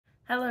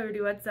Hello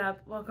everybody, what's up?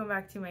 Welcome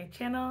back to my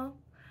channel.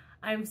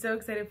 I'm so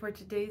excited for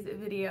today's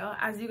video.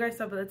 As you guys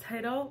saw by the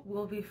title,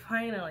 we'll be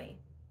finally,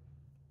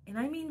 and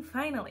I mean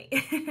finally,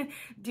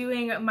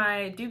 doing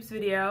my dupes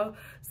video.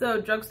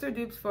 So drugstore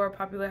dupes for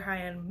popular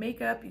high-end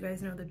makeup. You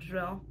guys know the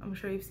drill. I'm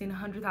sure you've seen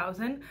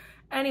 100,000.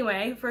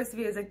 Anyway, first if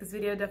you guys like this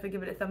video, definitely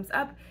give it a thumbs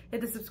up.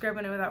 Hit the subscribe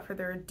button. Without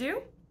further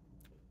ado,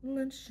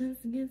 let's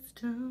just get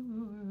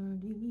started.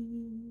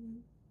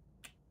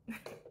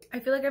 I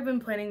feel like I've been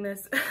planning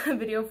this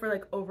video for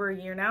like over a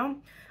year now.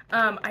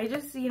 I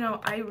just,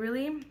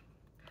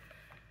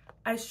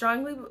 I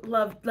strongly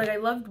love, I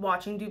loved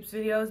watching dupes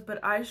videos,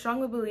 but I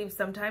strongly believe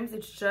sometimes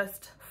it's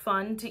just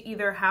fun to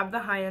either have the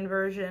high-end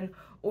version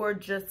or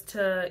just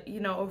to,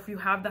 if you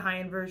have the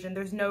high-end version,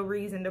 there's no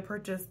reason to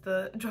purchase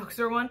the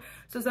drugstore one.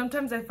 So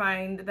sometimes I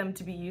find them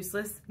to be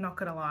useless, not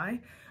gonna lie.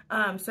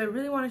 So I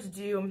really wanted to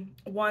do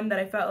one that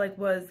I felt like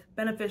was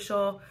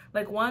beneficial,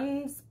 like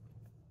one's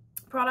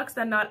products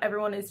that not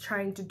everyone is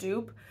trying to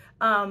dupe.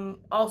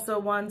 Also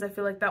ones I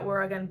feel like that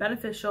were, again,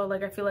 beneficial.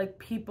 Like I feel like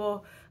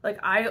people, like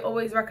I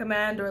always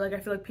recommend, or like I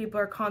feel like people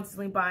are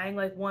constantly buying,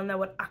 like one that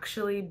would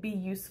actually be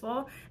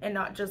useful and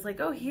not just like,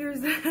 oh,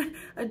 here's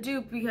a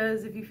dupe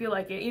because if you feel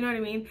like it, you know what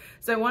I mean?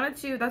 So I wanted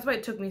to, that's why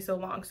it took me so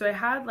long. So I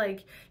had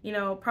like,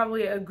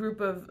 probably a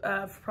group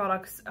of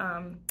products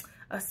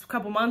a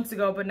couple months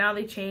ago, but now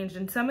they changed,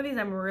 and some of these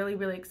I'm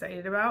really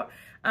excited about.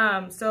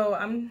 So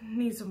I'm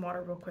need some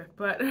water real quick,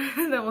 but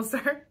then we'll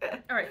start.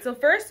 All right, so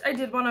first I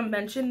did want to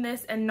mention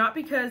this, and not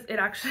because it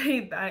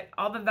actually, that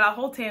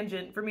whole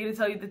tangent for me to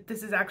tell you that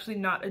this is actually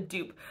not a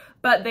dupe,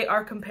 but they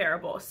are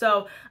comparable.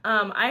 So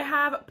I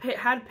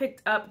had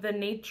picked up the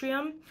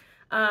Naturium.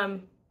 I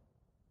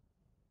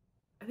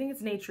think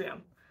it's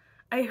Naturium.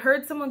 I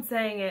heard someone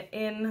saying it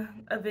in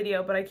a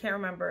video, but I can't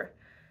remember.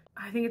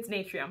 I think it's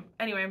Naturium.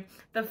 Anyway,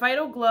 the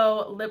Vital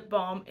Glow Lip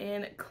Balm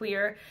in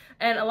Clear.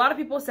 And a lot of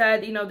people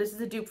said, this is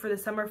a dupe for the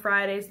Summer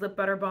Fridays Lip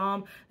Butter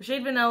Balm. The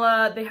shade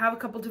Vanilla, they have a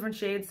couple different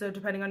shades, so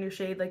depending on your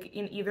shade, like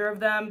in either of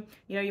them,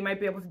 you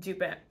might be able to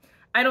dupe it.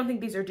 I don't think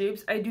these are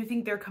dupes. I do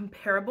think they're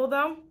comparable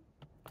though.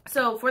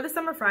 So for the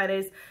Summer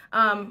Fridays,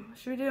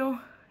 should we do,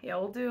 yeah,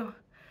 we'll do,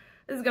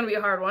 this is gonna be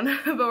a hard one,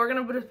 but we're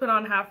gonna just put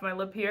on half my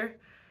lip here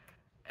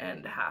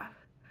and half.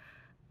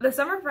 The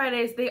Summer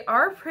Fridays, they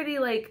are pretty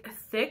like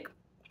thick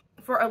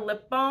for a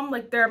lip balm.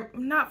 Like they're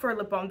not for a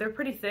lip balm, they're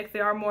pretty thick.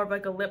 They are more of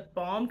like a lip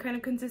balm kind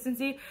of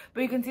consistency,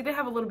 but you can see they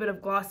have a little bit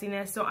of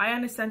glossiness, so I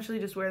essentially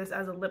just wear this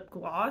as a lip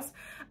gloss.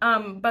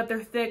 But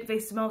they're thick, they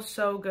smell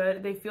so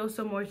good, they feel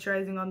so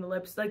moisturizing on the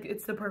lips. Like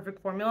it's the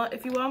perfect formula,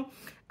 if you will.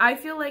 I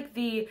feel like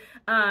the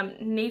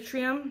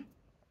Naturium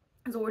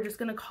is what we're just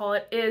gonna call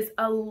it, is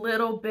a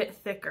little bit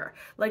thicker.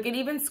 Like it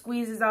even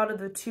squeezes out of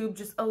the tube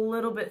just a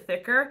little bit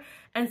thicker,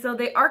 and so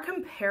they are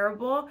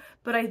comparable,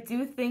 but I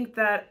do think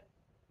that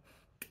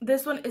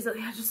this one is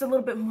just a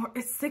little bit more,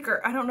 it's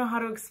thicker. I don't know how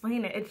to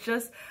explain it. It's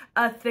just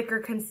a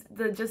thicker,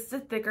 just a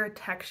thicker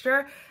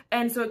texture.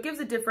 And so it gives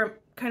a different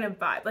kind of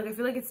vibe. Like I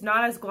feel like it's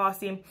not as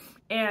glossy,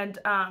 and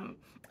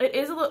it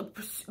is a little,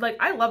 like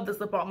I love this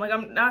lip balm. Like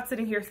I'm not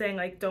sitting here saying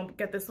like don't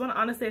get this one.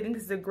 Honestly, I think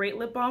this is a great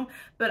lip balm,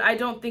 but I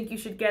don't think you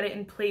should get it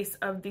in place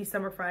of the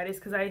Summer Fridays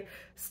because I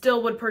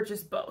still would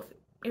purchase both,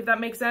 if that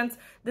makes sense.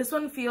 This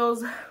one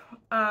feels,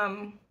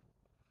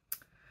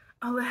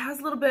 oh, it has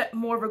a little bit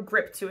more of a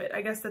grip to it.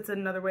 I guess that's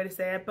another way to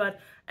say it.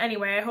 But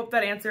anyway, I hope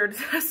that answered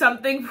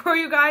something for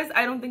you guys.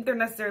 I don't think they're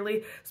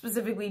necessarily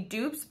specifically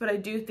dupes, but I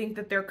do think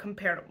that they're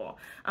comparable.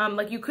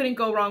 Like you couldn't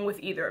go wrong with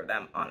either of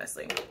them,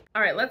 honestly.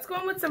 All right, let's go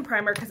in with some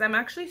primer because I'm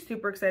actually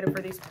super excited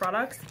for these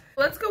products.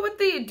 Let's go with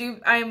the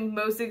dupe I'm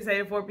most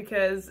excited for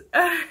because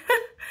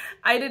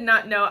I did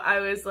not know I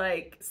was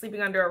like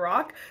sleeping under a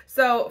rock.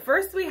 So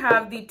first we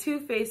have the Too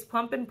Faced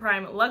Plump and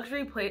Prime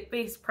Luxury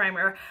Face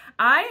Primer.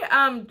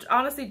 I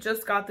honestly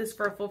just got this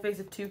for a full face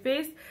of Too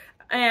Faced,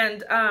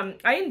 and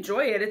I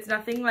enjoy it. It's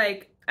nothing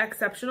like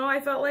exceptional. I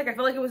felt like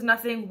it was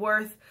nothing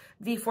worth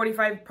the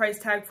 $45 price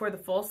tag for the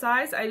full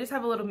size. I just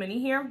have a little mini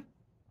here.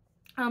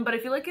 But I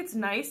feel like it's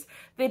nice.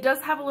 It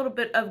does have a little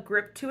bit of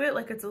grip to it,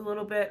 like it's a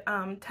little bit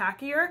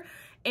tackier,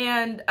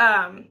 and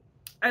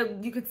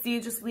you could see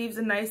it just leaves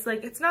a nice,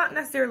 like, it's not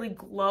necessarily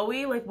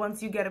glowy, like,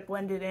 once you get it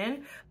blended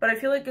in, but I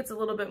feel like it's a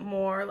little bit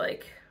more,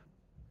 like,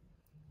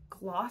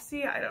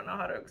 glossy. I don't know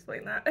how to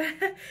explain that.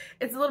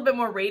 It's a little bit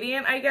more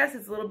radiant, I guess.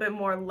 It's a little bit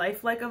more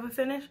lifelike of a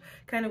finish.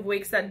 Kind of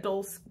wakes that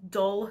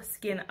dull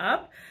skin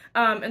up.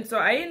 And so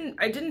I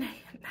didn't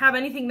have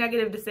anything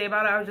negative to say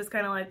about it. I was just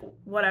kind of like,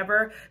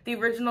 whatever. The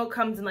original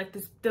comes in like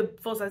this, the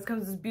full size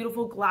comes in this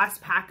beautiful glass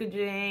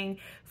packaging.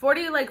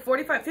 $45,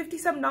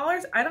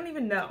 $57? I don't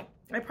even know.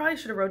 I probably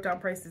should have wrote down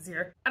prices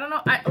here. I don't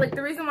know. Like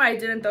the reason why I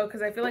didn't though,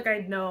 because I feel like I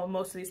know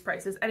most of these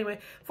prices. Anyway,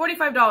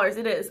 $45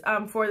 it is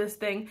for this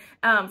thing,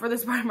 for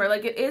this primer.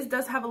 Like it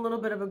does have a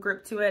little bit of a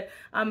grip to it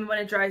when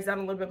it dries down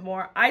a little bit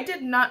more. I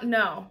did not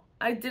know.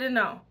 I didn't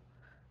know.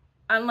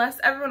 Unless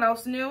everyone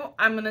else knew,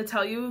 I'm going to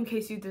tell you in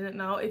case you didn't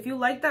know. If you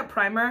like that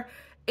primer,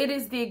 it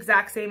is the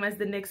exact same as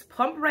the NYX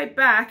Plump Right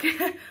Back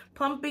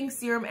Plumping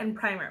Serum and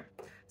Primer.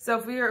 So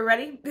if we are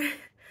ready,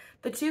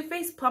 the Too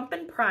Faced Plump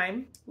and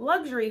Prime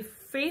Luxury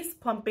Face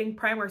Plumping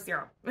Primer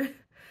Serum.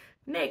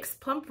 NYX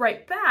Plump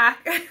Right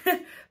Back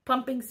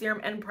Plumping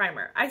Serum and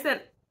Primer. I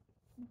said,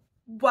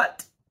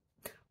 what?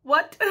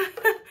 What?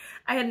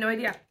 I had no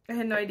idea. I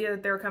had no idea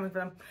that they were coming for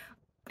them.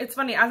 It's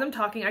funny, as I'm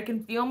talking, I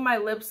can feel my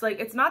lips, like,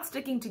 it's not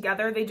sticking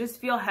together. They just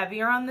feel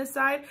heavier on this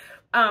side,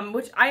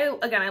 which I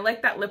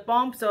like that lip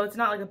balm, so it's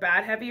not like a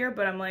bad heavier,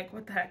 but I'm like,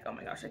 what the heck? Oh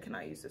my gosh, I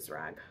cannot use this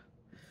rag.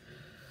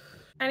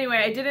 Anyway,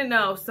 I didn't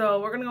know, so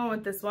we're gonna go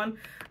with this one.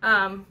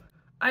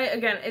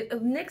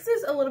 NYX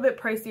is a little bit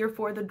pricier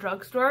for the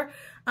drugstore.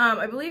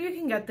 I believe you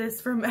can get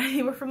this from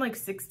anywhere from like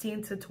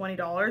 $16 to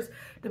 $20,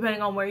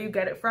 depending on where you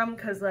get it from,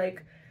 because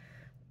like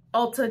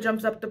Ulta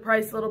jumps up the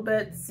price a little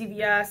bit,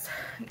 CVS,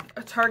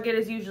 Target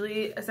is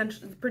usually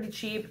essentially pretty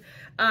cheap.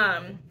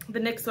 The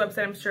NYX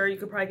website, I'm sure you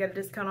could probably get a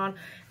discount on.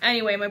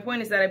 Anyway, my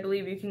point is that I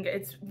believe you can get,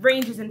 it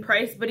ranges in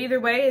price, but either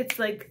way, it's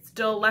like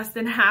still less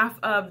than half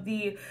of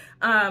the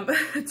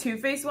Too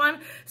Faced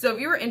one. So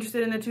if you were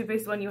interested in the Too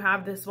Faced one, you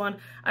have this one.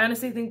 I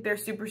honestly think they're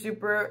super,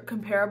 super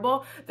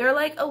comparable. They're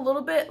like a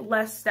little bit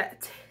less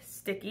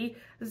sticky,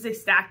 let's say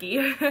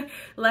stacky,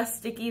 less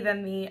sticky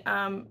than the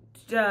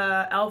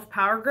e.l.f.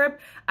 Power Grip.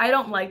 I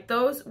don't like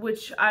those,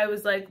 which I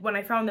was like, when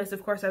I found this,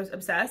 of course I was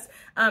obsessed.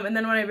 And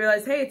then when I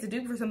realized, hey, it's a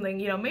dupe for something,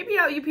 you know, maybe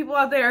you people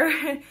out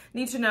there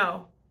need to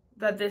know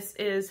that this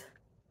is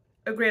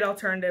a great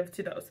alternative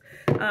to those,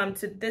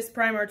 to this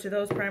primer, to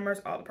those primers,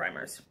 all the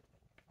primers.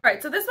 All right,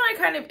 so this one I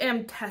kind of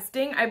am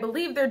testing. I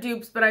believe they're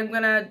dupes, but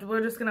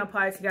we're just gonna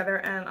apply it together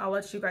and I'll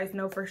let you guys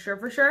know for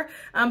sure.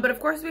 But of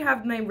course we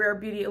have my Rare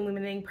Beauty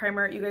Illuminating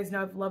Primer. You guys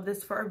know I've loved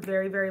this for a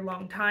very, very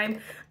long time.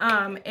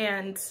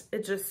 And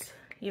it just,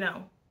 you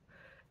know,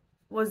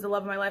 was the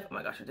love of my life. Oh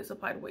my gosh, I just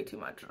applied way too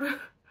much.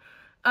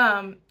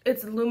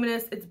 It's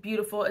luminous, it's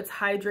beautiful, it's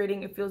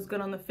hydrating, it feels good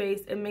on the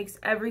face. It makes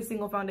every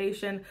single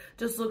foundation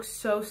just look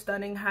so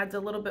stunning. Adds a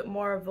little bit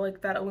more of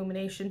like that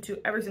illumination to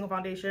every single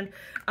foundation.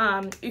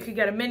 You could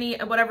get a mini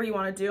and whatever you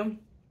want to do.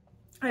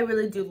 I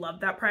really do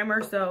love that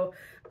primer. So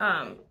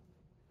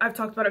I've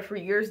talked about it for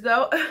years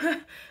though.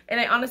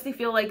 And I honestly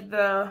feel like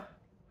the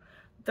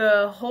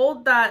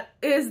hold that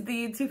is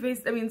the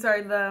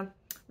the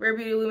Rare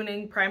Beauty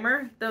Illuminating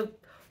Primer, the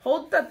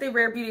hold that the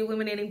Rare Beauty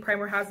Illuminating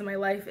Primer has in my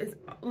life is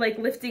like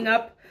lifting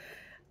up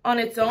on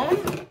its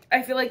own.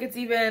 I feel like it's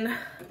even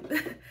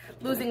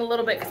losing a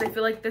little bit because I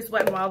feel like this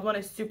Wet n Wild one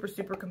is super,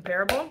 super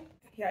comparable.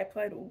 Yeah, I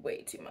applied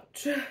way too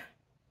much. You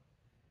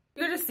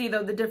can just see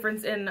though the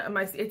difference in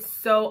it's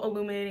so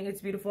illuminating,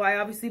 it's beautiful. I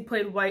obviously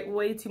played white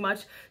way too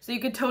much, so you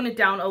could tone it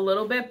down a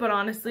little bit, but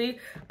honestly,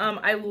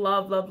 I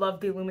love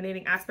the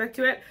illuminating aspect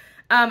to it.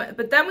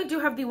 But then we do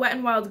have the Wet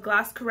n Wild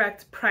Glass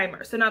Correct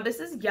Primer. So now this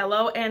is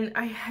yellow, and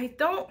I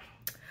don't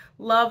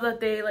love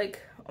that they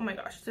like, oh my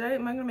gosh,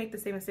 am I gonna make the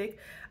same mistake?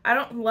 I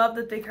don't love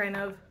that they kind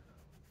of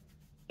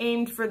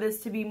aimed for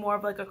this to be more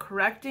of like a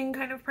correcting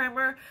kind of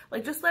primer.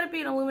 Like just let it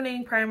be an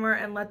illuminating primer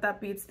and let that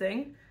be its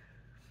thing.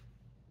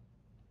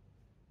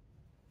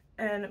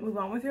 And move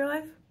on with your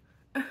life.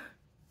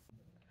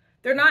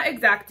 They're not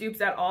exact dupes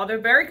at all. They're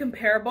very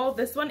comparable.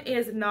 This one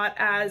is not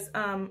as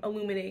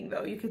illuminating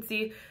though. You could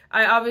see,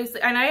 I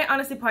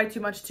honestly applied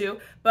too much too,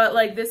 but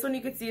like this one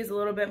you could see is a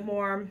little bit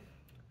more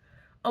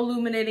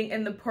illuminating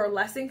in the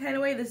pearlescent kind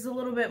of way. This is a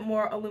little bit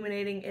more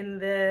illuminating in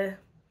the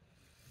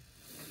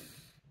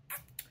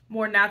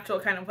more natural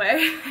kind of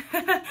way.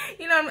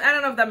 You know, I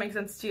don't know if that makes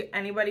sense to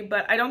anybody,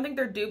 but I don't think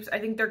they're dupes. I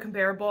think they're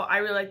comparable. I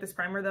really like this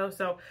primer though,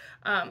 so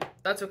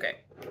that's okay.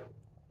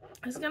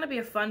 This is gonna be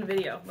a fun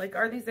video. Like,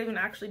 are these even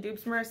actually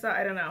dupes, Marissa?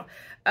 I don't know.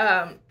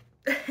 I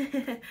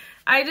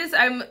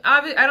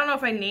don't know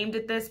if I named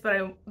it this,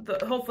 but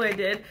hopefully I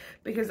did,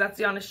 because that's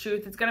the honest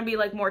truth. It's gonna be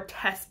like more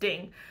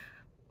testing,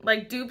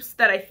 like dupes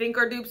that I think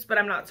are dupes, but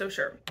I'm not so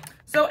sure.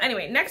 So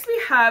anyway, next we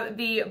have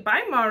the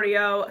By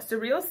Mario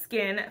Surreal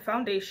Skin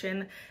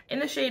Foundation in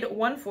the shade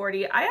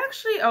 140. 14-0. I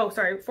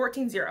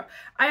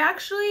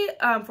actually,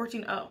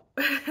 14-0.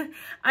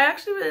 I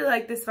actually really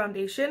like this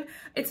foundation.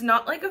 It's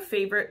not like a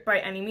favorite by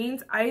any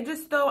means. I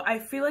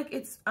feel like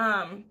it's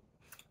a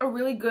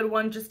really good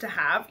one just to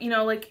have, you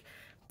know,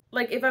 like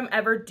if I'm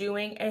ever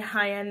doing a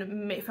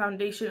high-end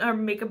foundation or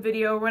makeup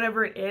video or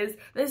whatever it is,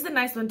 this is a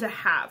nice one to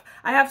have.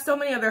 I have so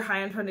many other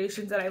high-end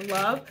foundations that I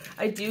love.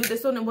 I do.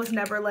 This one was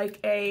never like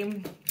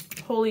a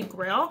holy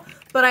grail,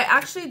 but I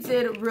actually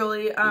did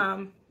really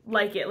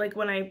like it, like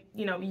when I,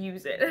 you know,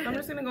 use it. I'm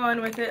just gonna go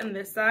in with it on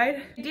this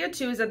side. The idea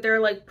too is that there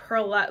are like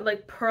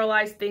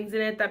pearlized things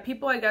in it that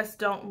people, I guess,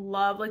 don't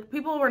love. Like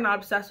people were not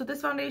obsessed with this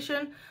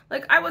foundation.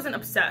 Like I wasn't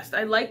obsessed.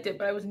 I liked it,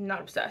 but I was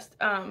not obsessed.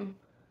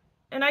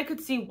 And I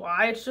could see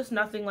why. It's just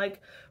nothing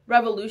like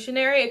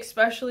revolutionary,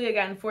 especially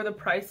again for the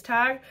price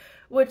tag,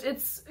 which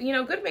it's, you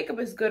know, good makeup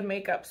is good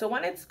makeup. So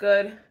when it's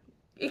good,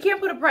 you can't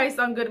put a price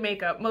on good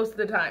makeup most of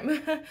the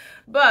time.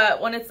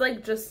 But when it's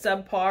like just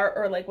subpar,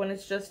 or like when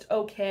it's just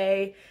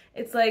okay,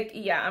 it's like,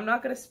 yeah, I'm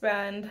not gonna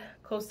spend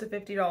close to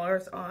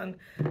 $50 on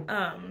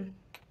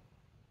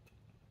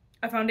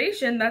a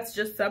foundation that's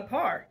just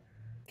subpar.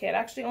 Okay, it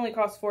actually only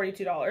costs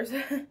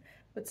 $42.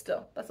 But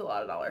still, that's a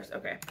lot of dollars.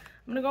 Okay,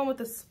 I'm gonna go in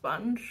with a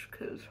sponge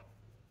because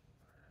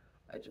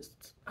I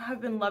just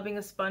have been loving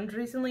a sponge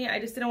recently. I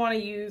just didn't want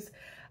to use,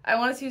 I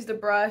wanted to use the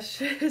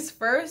brushes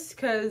first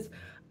because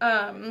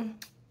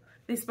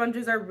these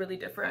sponges are really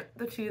different,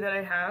 the two that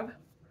I have.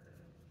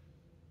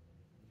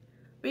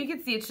 But you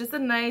can see it's just a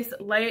nice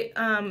light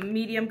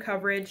medium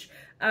coverage.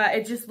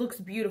 It just looks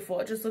beautiful.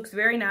 It just looks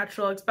very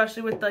natural,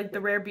 especially with like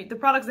the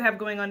products I have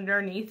going on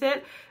underneath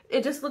it.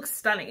 It just looks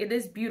stunning. It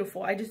is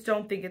beautiful. I just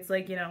don't think it's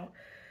like, you know,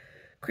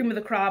 cream of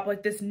the crop,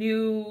 like this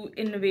new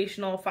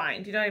innovational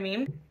find. You know what I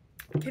mean?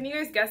 Can you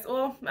guys guess?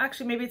 Well,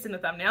 actually, maybe it's in the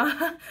thumbnail.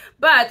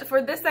 But for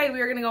this side,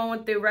 we are going to go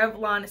with the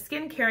Revlon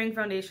Skin Caring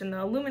Foundation,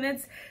 the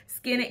Luminance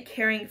Skin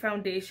Caring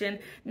Foundation.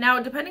 Now,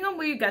 depending on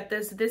where you get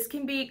this, this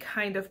can be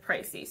kind of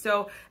pricey.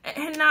 So,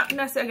 and not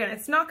necessarily, again,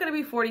 it's not going to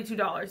be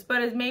 $42,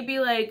 but it may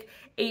be like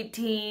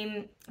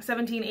 18,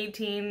 17,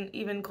 18,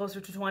 even closer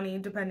to 20,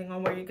 depending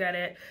on where you get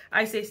it.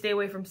 I say stay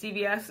away from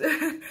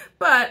CVS,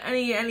 but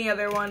any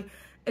other one,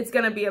 it's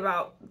going to be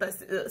about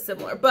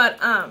similar. But,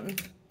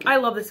 I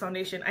love this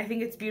foundation. I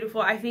think it's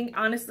beautiful. I think,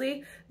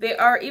 honestly, they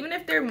are, even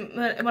if they're,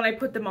 when I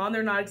put them on,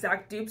 they're not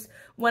exact dupes.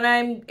 When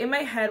I'm, in my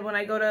head, when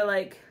I go to,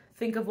 like,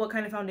 think of what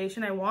kind of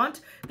foundation I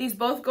want, these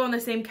both go in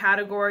the same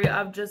category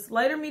of just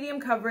lighter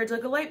medium coverage,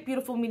 like a light,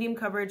 beautiful medium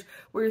coverage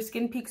where your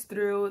skin peeks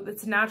through.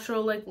 It's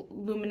natural, like,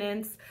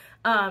 luminance.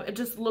 It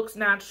just looks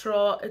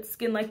natural. It's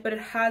skin-like, but it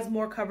has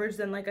more coverage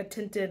than, like, a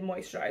tinted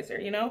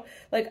moisturizer, you know?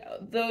 Like,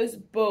 those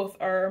both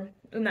are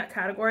in that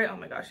category. Oh,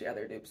 my gosh, yeah,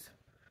 they're dupes.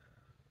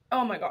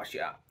 Oh my gosh,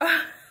 yeah.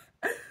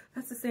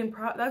 That's the same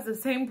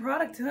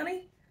product,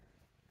 honey.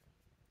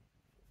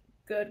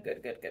 Good,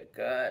 good, good, good,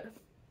 good.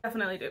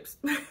 Definitely dupes.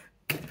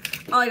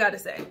 All I gotta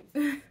say.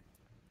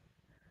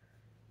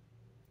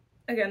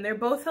 Again, they're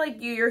both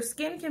like your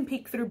skin can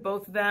peek through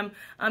both of them.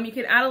 You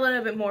can add a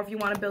little bit more if you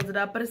want to build it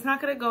up, but it's not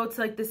going to go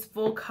to like this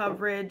full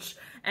coverage,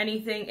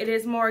 anything. It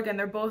is more, again,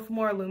 they're both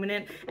more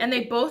illuminant, and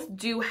they both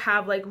do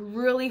have like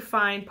really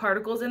fine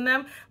particles in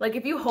them. Like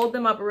if you hold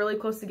them up really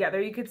close together,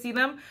 you could see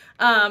them.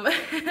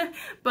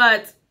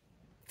 But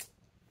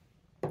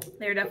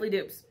they're definitely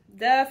dupes.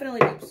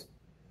 Definitely dupes.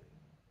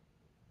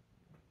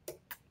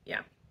 Yeah.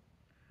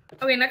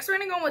 Okay, next we're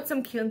gonna go with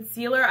some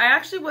concealer. I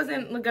actually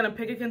wasn't gonna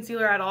pick a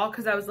concealer at all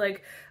because I was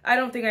like, I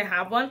don't think I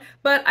have one.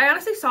 But I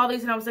honestly saw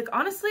these and I was like,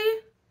 honestly,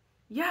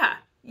 yeah,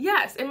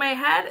 yes. In my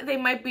head, they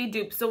might be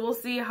dupes. So we'll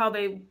see how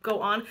they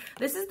go on.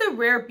 This is the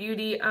Rare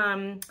Beauty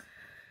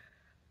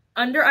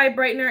under eye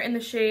brightener in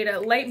the shade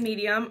light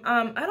medium.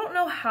 I don't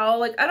know how,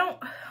 like,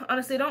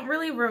 honestly, don't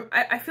really,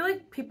 I feel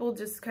like people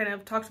just kind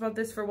of talked about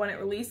this for when it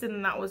released and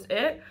then that was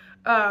it.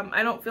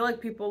 I don't feel like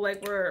people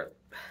like were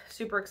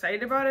super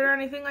excited about it or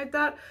anything like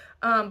that,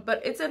 but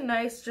it's a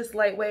nice, just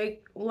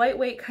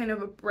lightweight kind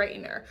of a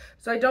brightener,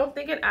 so I don't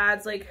think it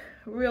adds like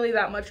really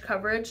that much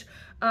coverage,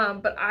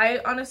 but I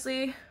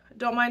honestly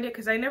don't mind it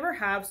because I never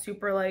have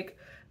super like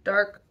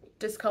dark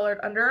discolored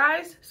under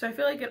eyes, so I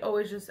feel like it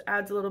always just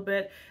adds a little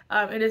bit.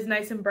 It is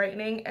nice and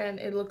brightening and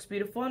it looks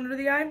beautiful under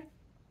the eye.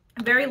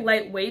 Very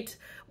lightweight.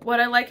 What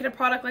I like in a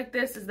product like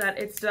this is that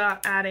it's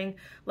not adding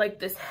like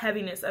this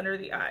heaviness under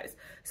the eyes.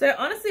 So I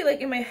honestly,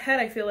 like in my head,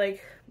 I feel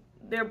like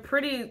they're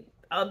pretty,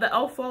 the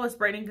e.l.f. Flawless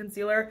Brightening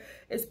Concealer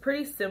is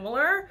pretty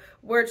similar,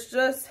 where it's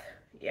just,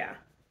 yeah,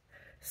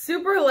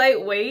 super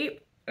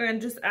lightweight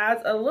and just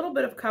adds a little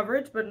bit of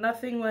coverage, but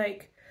nothing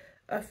like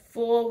a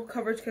full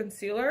coverage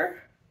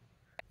concealer.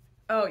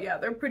 Oh yeah,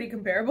 they're pretty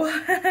comparable.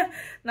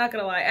 Not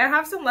gonna lie. I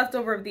have some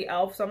leftover of the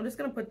e.l.f., so I'm just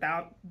gonna put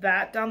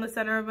that down the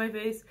center of my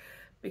face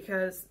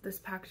because this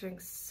packaging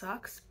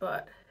sucks,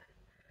 but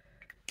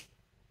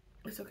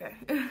it's okay.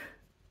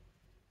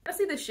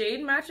 Honestly, the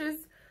shade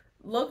matches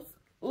look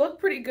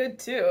pretty good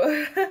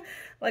too.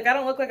 Like I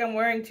don't look like I'm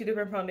wearing two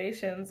different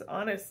foundations,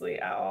 honestly,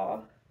 at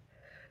all.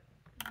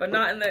 But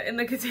not in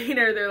the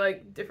container, they're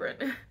like different.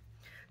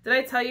 Did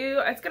I tell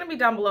you? It's gonna be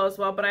down below as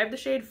well, but I have the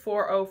shade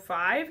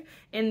 405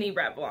 in the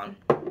Revlon.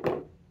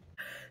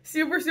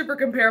 Super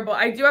comparable.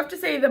 I do have to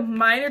say the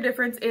minor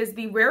difference is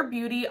the Rare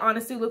Beauty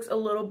honestly looks a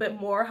little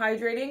bit more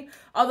hydrating.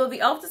 Although the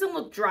e.l.f. doesn't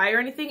look dry or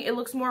anything, it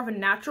looks more of a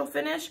natural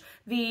finish.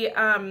 The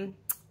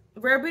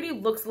Rare Beauty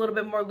looks a little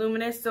bit more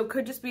luminous, so it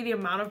could just be the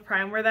amount of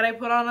primer that I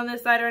put on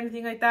this side or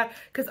anything like that,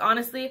 because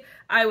honestly,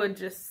 I would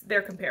just,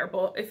 they're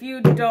comparable. If you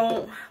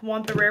don't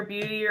want the Rare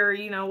Beauty or,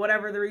 you know,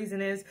 whatever the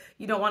reason is,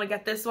 you don't want to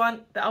get this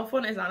one, the e.l.f.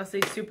 one is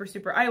honestly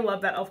super, I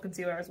love that e.l.f.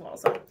 concealer as well.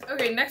 So,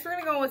 okay, next we're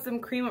going to go with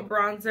some cream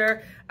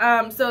bronzer.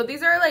 So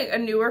these are like a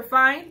newer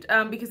find,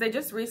 because I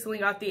just recently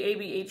got the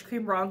ABH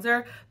cream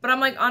bronzer, but I'm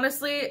like,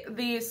 honestly,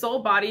 the Soul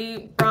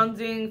Body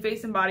bronzing,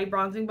 face and body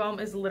bronzing balm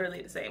is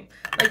literally the same.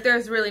 Like,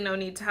 there's really no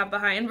need to have the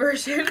high-end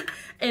version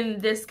in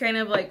this kind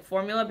of like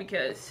formula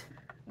because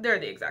they're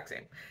the exact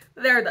same.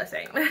 They're the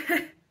same.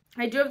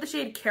 I do have the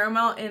shade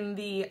Caramel in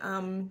the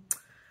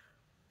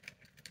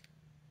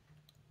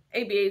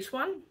ABH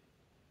one.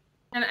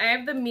 And I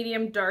have the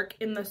medium dark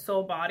in the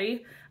Soul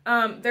Body.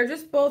 They're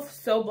just both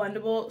so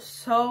blendable,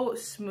 so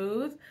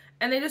smooth,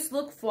 and they just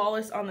look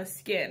flawless on the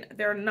skin.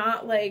 They're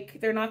not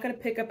gonna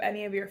pick up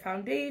any of your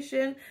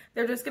foundation.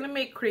 They're just gonna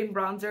make cream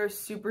bronzer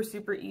super,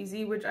 super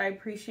easy, which I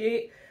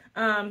appreciate.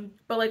 But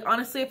like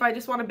honestly, if I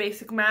just want a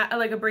basic matte,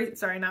 like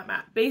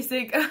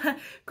basic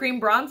cream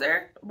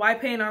bronzer, why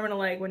pay an arm and a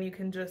leg when you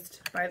can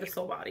just buy the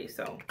Soul Body?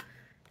 So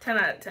 10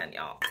 out of 10,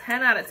 y'all.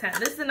 10 out of 10.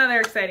 This is another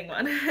exciting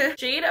one.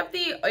 Shade of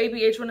the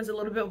ABH one is a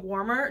little bit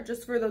warmer,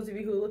 just for those of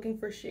you who are looking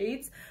for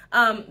shades.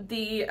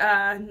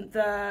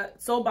 The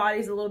Soul Body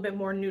is a little bit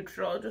more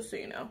neutral, just so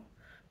you know.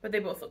 But they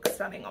both look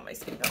stunning on my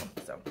skin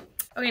though, so.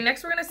 Okay,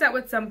 next we're gonna set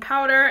with some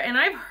powder, and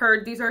I've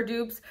heard these are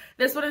dupes.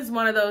 This one is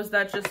one of those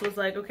that just was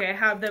like, okay, I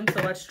have them,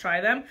 so let's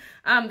try them.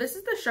 This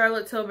is the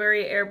Charlotte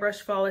Tilbury Airbrush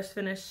Flawless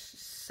Finish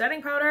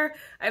setting powder.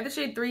 I have the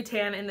shade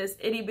 3Tan in this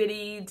itty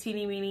bitty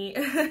teeny weeny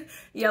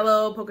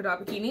yellow polka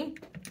dot bikini.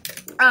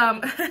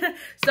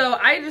 So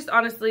I just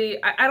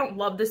honestly, I don't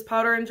love this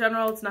powder in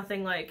general. It's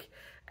nothing like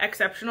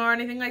exceptional or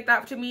anything like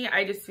that to me.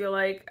 I just feel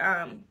like,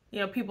 you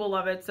know, people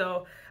love it,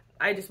 so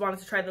I just wanted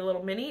to try the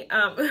little mini.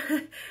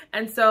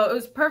 And so it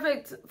was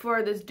perfect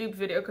for this dupe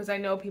video because I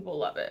know people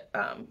love it.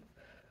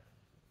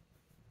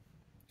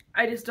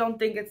 I just don't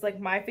think it's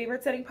like my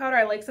favorite setting powder.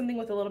 I like something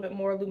with a little bit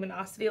more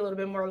luminosity, a little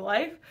bit more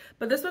life,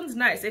 but this one's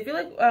nice. I feel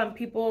like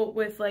people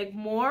with like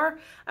more,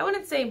 I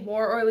wouldn't say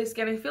more oily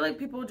skin, I feel like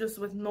people just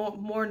with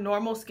more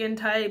normal skin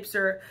types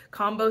or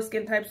combo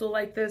skin types will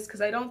like this, because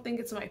I don't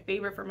think it's my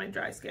favorite for my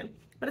dry skin,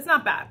 but it's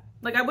not bad.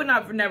 Like I would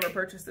not never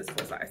purchase this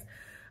full size.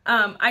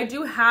 I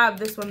do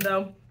have this one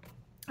though.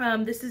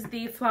 This is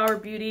the Flower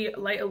Beauty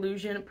Light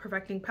Illusion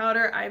Perfecting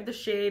Powder. I have the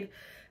shade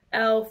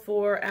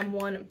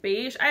L4M1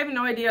 Beige. I have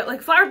no idea.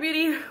 Like Flower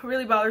Beauty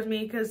really bothers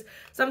me because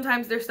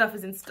sometimes their stuff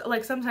is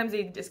sometimes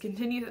they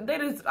discontinue. They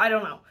just, I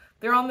don't know.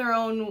 They're on their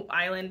own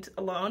island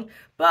alone.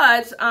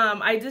 But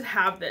I did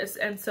have this,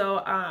 and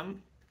so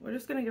we're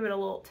just gonna give it a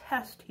little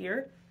test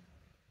here.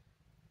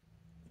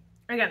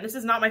 Again, this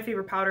is not my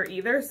favorite powder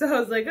either, so I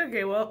was like,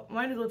 okay, well,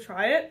 might as well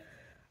try it.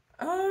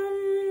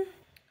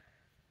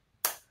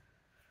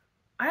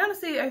 I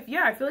honestly,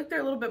 yeah, I feel like they're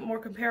a little bit more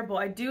comparable.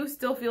 I do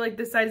still feel like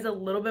this side is a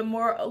little bit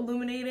more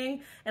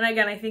illuminating. And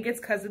again, I think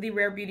it's because of the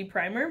Rare Beauty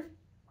primer.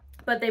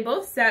 But they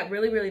both set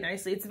really, really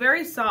nicely. It's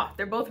very soft.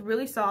 They're both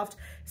really soft,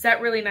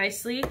 set really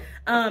nicely.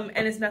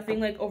 And it's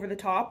nothing like over the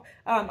top.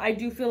 I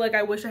do feel like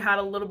I wish I had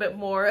a little bit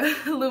more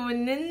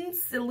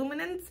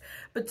illuminance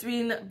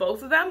between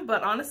both of them.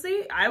 But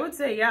honestly, I would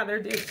say, yeah,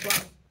 they're dupes.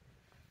 Wow.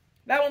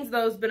 That one's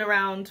though has been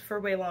around for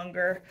way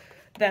longer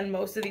than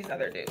most of these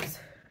other dupes.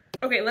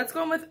 Okay, let's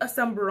go in with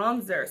some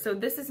bronzer. So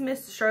this is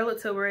Miss Charlotte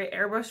Tilbury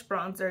Airbrush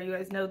Bronzer. You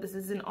guys know this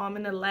is an arm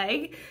and a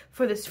leg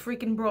for this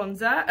freaking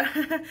bronzer.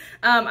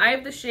 I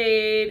have the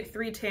shade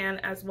 3Tan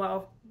as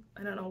well.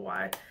 I don't know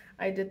why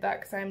I did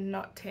that because I'm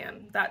not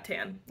that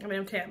tan. I mean,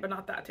 I'm tan, but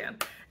not that tan.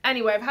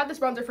 Anyway, I've had this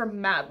bronzer for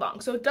mad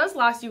long. So it does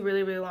last you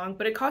really, really long,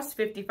 but it costs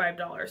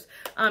 $55.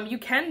 You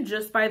can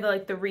just buy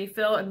the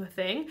refill and the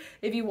thing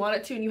if you want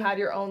it to, and you have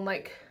your own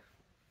like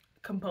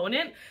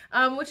component,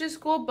 which is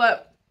cool,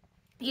 but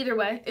either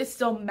way, it's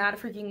still mad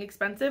freaking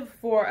expensive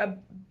for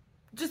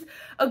just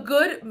a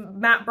good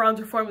matte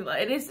bronzer formula.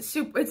 It's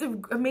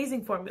an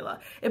amazing formula.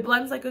 It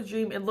blends like a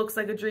dream. It looks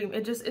like a dream.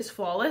 It just is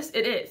flawless.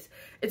 It is.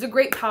 It's a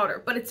great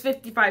powder, but it's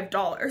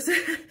 $55.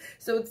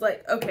 So it's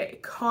like, okay,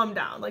 calm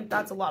down. Like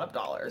that's a lot of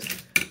dollars.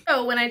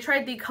 So when I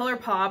tried the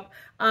ColourPop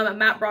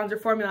matte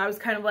bronzer formula, I was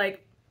kind of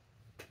like,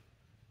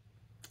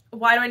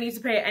 why do I need to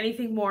pay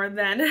anything more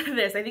than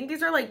this? I think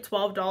these are like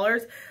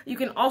 $12. You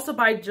can also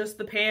buy just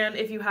the pan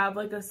if you have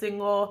like a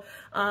single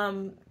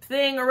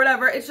thing or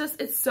whatever.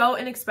 It's so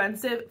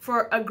inexpensive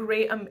for a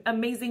great,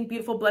 amazing,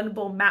 beautiful,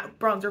 blendable matte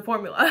bronzer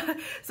formula.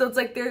 So it's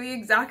like they're the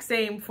exact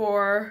same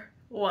for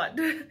what?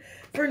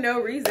 For no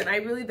reason.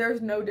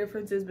 There's no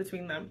differences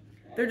between them.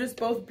 They're just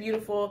both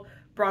beautiful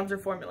bronzer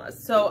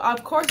formulas. So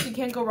of course you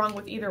can't go wrong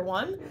with either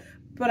one,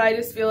 but I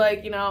just feel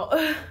like, you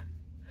know,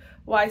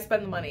 why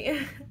spend the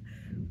money?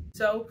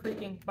 So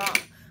freaking bomb.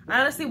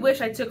 I honestly wish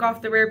I took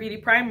off the Rare Beauty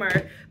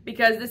primer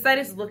because this side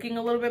is looking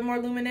a little bit more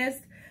luminous,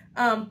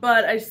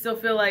 but I still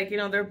feel like, you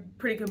know, they're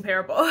pretty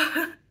comparable.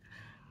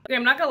 Okay,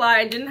 I'm not gonna lie,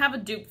 I didn't have a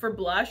dupe for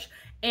blush,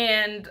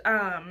 and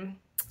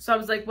so I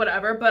was like,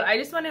 whatever, but I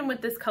just went in with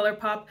this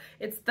ColourPop.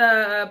 It's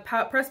the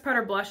pressed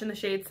powder blush in the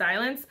shade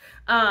Silence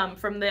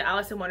from the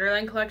Alice in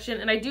Wonderland collection,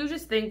 and I do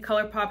just think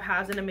ColourPop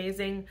has an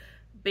amazing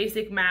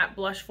basic matte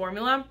blush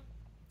formula.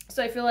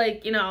 So I feel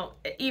like, you know,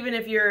 even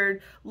if you're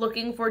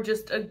looking for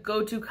just a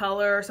go-to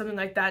color or something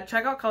like that,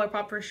 check out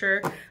ColourPop for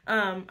sure.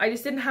 I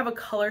just didn't have a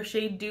color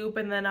shade dupe,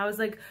 and then I was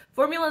like,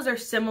 formulas are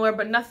similar,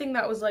 but nothing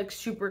that was like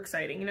super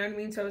exciting, you know what I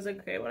mean? So I was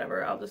like, okay,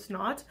 whatever, I'll just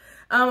not.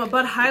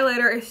 But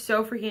highlighter is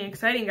so freaking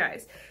exciting,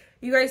 guys.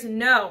 You guys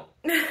know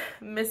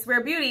Miss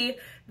Rare Beauty,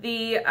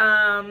 the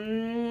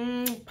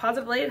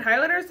Positive Light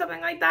highlighter or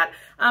something like that.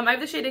 I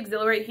have the shade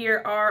Exhilarate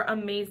here, are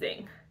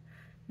amazing.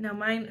 Now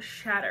mine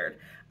shattered.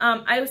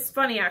 I was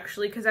funny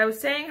actually, because I was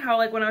saying how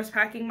like when I was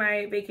packing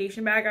my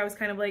vacation bag, I was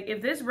kind of like,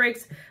 if this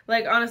breaks,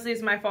 like honestly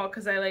it's my fault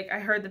because I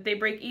heard that they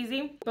break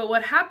easy. But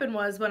what happened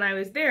was when I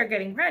was there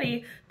getting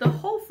ready, the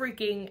whole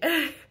freaking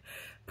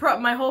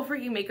my whole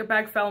freaking makeup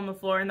bag fell on the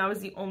floor, and that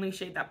was the only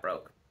shade that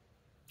broke.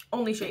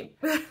 Only shade.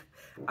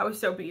 I was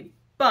so beat,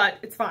 but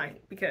it's fine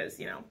because,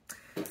 you know,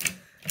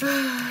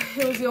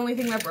 it was the only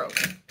thing that broke.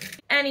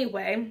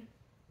 Anyway,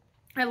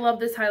 I love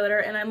this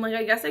highlighter, and I'm like,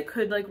 I guess I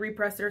could like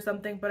repress it or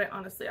something, but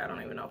honestly, I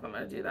don't even know if I'm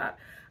gonna do that.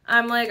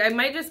 I'm like, I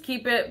might just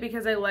keep it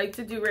because I like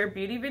to do rare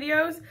beauty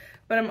videos,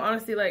 but I'm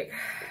honestly like,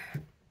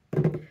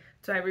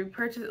 do I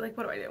repurchase it? Like,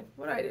 what do I do?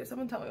 What do I do?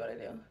 Someone tell me what I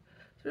do.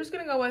 So we're just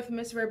gonna go with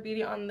Miss Rare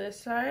Beauty on this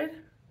side.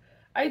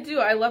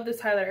 I love this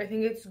highlighter. I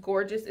think it's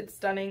gorgeous. It's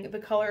stunning. The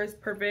color is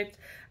perfect.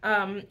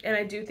 And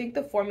I do think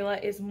the formula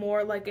is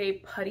more like a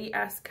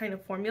putty-esque kind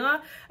of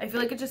formula. I feel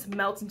like it just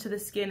melts into the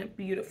skin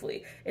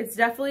beautifully. It's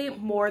definitely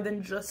more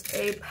than just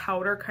a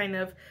powder kind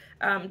of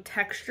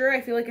texture. I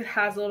feel like it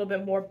has a little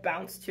bit more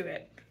bounce to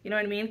it. You know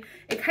what I mean?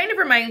 It kind of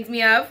reminds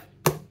me of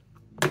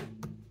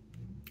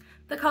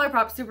the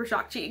ColourPop Super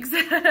Shock Cheeks.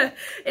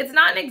 It's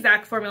not an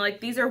exact formula. Like,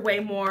 these are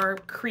way more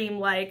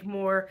cream-like,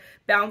 more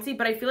bouncy,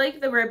 but I feel like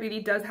the Rare Beauty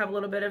does have a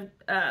little bit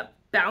of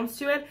bounce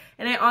to it,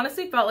 and I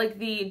honestly felt like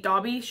the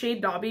Dobby,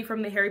 shade Dobby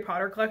from the Harry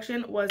Potter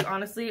collection was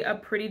honestly a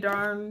pretty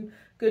darn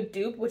good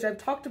dupe, which I've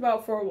talked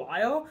about for a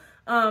while,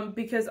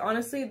 because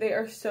honestly, they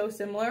are so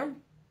similar.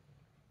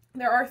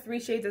 There are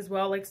 3 shades as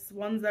well, like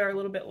ones that are a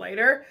little bit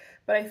lighter,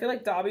 but I feel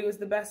like Dobby was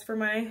the best for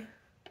my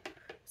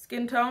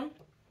skin tone.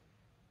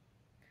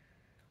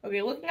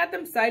 Okay, looking at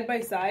them side by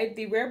side,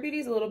 the Rare Beauty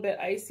is a little bit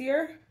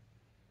icier.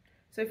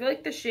 So I feel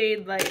like the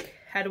shade like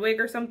Hedwig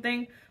or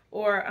something,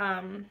 or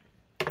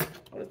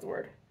what is the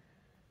word?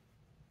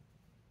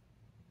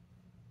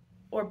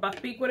 Or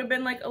Buckbeak would have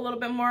been like a little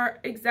bit more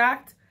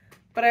exact.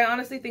 But I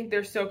honestly think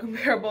they're so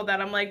comparable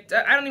that I'm like,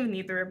 I don't even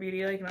need the Rare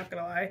Beauty, like, not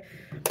gonna lie.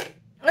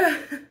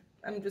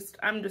 I'm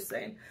just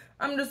saying.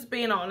 I'm just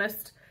being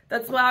honest.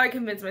 That's how I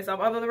convince myself.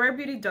 Although the Rare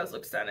Beauty does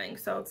look stunning,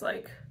 so it's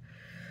like,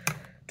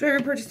 do I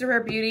repurchase the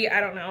Rare Beauty? I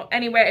don't know.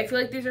 Anyway, I feel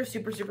like these are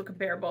super, super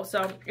comparable.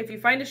 So if you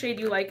find a shade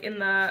you like in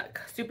the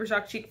Super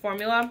Shock Cheek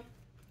formula,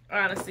 I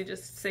honestly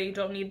just say you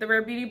don't need the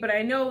Rare Beauty. But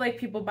I know like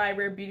people buy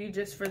Rare Beauty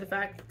just for the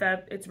fact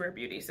that it's Rare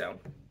Beauty. So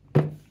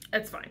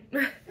it's fine.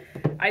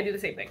 I do the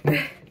same thing.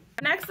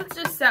 Next, let's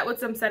just set with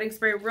some setting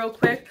spray real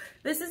quick.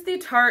 This is the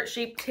Tarte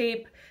Shape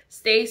Tape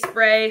Stay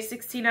Spray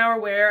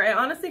 16-hour wear. I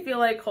honestly feel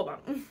like, hold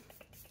on.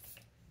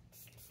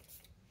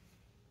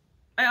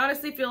 I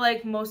honestly feel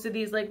like most of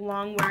these like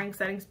long wearing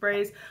setting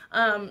sprays,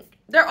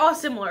 they're all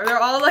similar.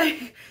 They're all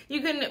like,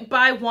 you can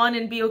buy one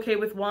and be okay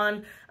with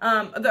one.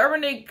 The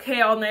Urban Decay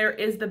All Nighter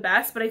is the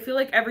best, but I feel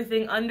like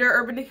everything under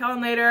Urban Decay All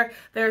Nighter,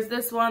 there's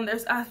this one,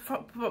 there's a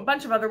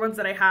bunch of other ones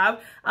that I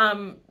have.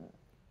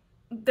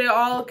 They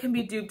all can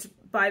be duped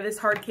by this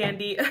Hard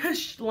Candy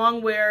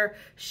long wear,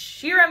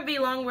 Sheer Envy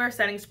long wear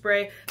setting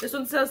spray. This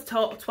one says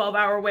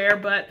 12-hour wear,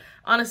 but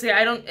honestly,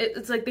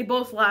 it's like they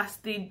both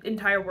last the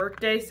entire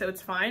workday, so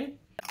it's fine.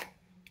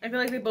 I feel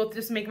like they both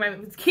just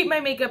keep my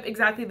makeup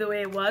exactly the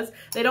way it was.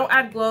 They don't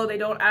add glow. They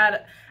don't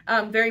add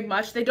very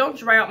much. They don't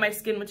dry out my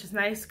skin, which is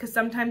nice because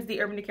sometimes the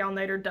Urban Decay All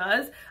Nighter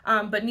does,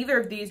 but neither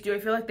of these do.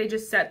 I feel like they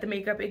just set the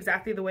makeup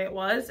exactly the way it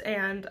was,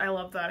 and I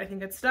love that. I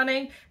think it's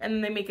stunning, and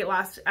then they make it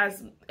last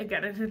as,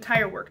 again, an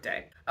entire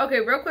workday.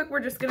 Okay, real quick,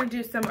 we're just going to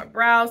do some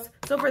brows.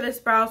 So for this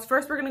brows,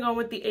 first we're going to go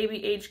with the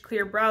ABH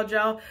Clear Brow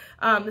Gel.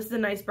 This is a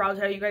nice brow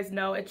gel. You guys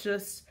know it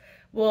just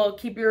will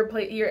keep your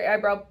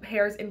eyebrow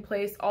hairs in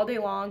place all day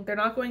long. They're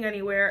not going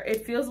anywhere.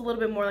 It feels a little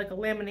bit more like a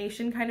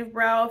lamination kind of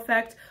brow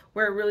effect,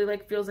 where it really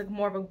like feels like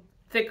more of a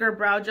thicker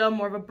brow gel,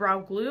 more of a brow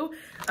glue.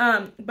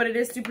 But it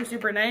is super,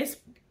 super nice.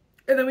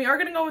 And then we are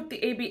going to go with the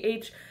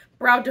ABH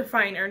Brow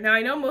Definer. Now,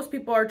 I know most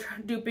people are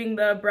duping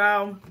the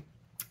Brow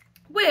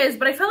Wiz,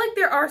 but I feel like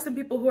there are some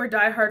people who are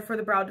diehard for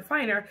the Brow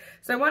Definer,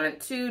 so I wanted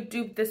to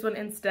dupe this one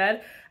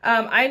instead.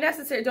 I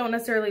don't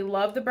necessarily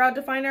love the Brow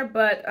Definer,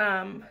 but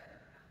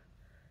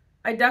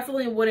I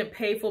definitely wouldn't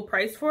pay full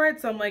price for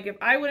it. So I'm like, if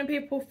I wouldn't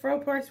pay full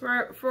price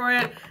for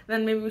it,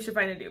 then maybe we should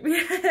find a dupe.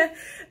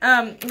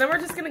 Then we're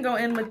just going to go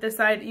in with this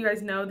side. You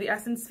guys know the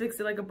Essence Fix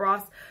It Like a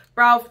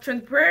Brow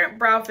Transparent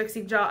Brow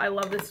Fixing Gel. I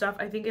love this stuff.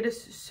 I think it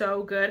is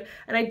so good.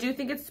 And I do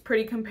think it's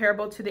pretty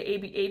comparable to the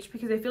ABH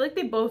because I feel like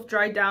they both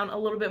dry down a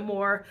little bit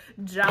more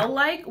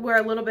gel-like, where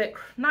a little bit,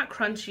 not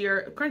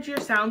crunchier. Crunchier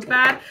sounds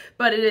bad,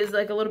 but it is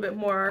like a little bit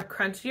more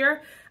crunchier.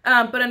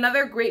 But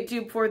another great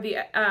dupe for the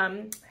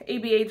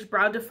ABH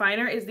Brow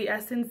Definer is the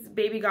Essence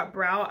Baby Got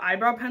Brow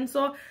Eyebrow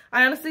Pencil.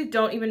 I honestly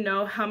don't even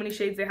know how many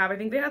shades they have. I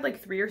think they had like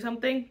 3 or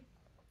something.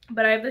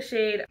 But I have the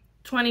shade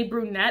 20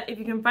 Brunette. If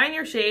you can find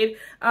your shade,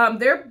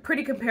 they're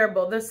pretty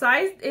comparable. The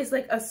size is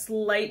like a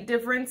slight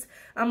difference,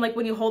 like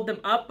when you hold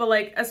them up. But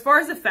like as far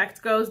as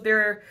effect goes,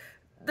 they're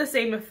the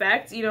same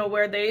effect, you know,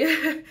 where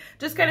they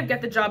just kind of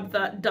get the job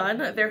done.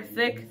 They're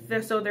thick,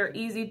 so they're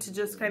easy to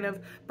just kind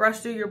of brush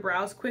through your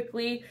brows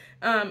quickly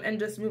and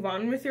just move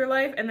on with your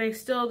life. And they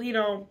still, you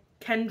know,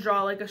 can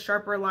draw like a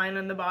sharper line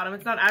on the bottom.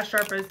 It's not as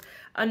sharp as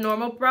a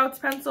normal brow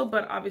pencil,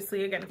 but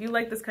obviously, again, if you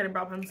like this kind of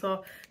brow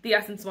pencil, the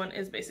Essence one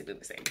is basically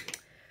the same.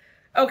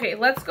 Okay,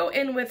 let's go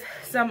in with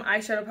some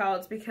eyeshadow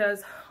palettes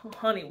because,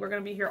 honey, we're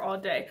going to be here all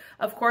day.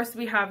 Of course,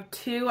 we have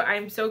two.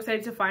 I'm so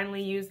excited to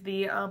finally use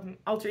the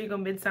Alter Ego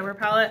Midsummer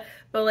palette.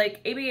 But,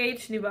 like,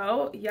 ABH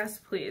Nouveau, yes,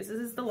 please. This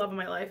is the love of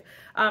my life.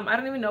 I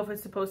don't even know if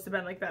it's supposed to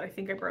bend like that. I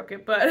think I broke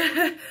it. But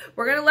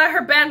we're going to let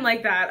her bend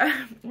like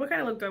that. What kind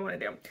of look do I want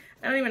to do?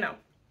 I don't even know.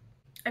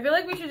 I feel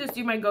like we should just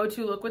do my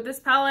go-to look with this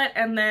palette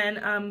and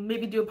then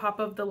maybe do a pop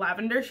of the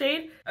lavender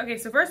shade. Okay,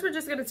 so first we're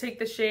just going to take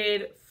the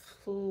shade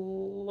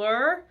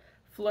Fleur.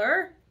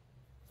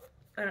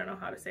 I don't know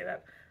how to say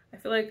that. I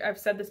feel like I've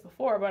said this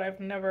before, but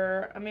I've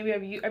never, maybe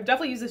I've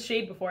definitely used this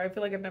shade before. I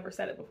feel like I've never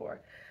said it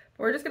before.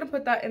 But we're just going to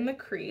put that in the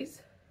crease.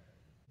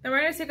 Then we're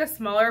going to take a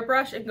smaller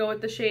brush and go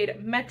with the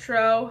shade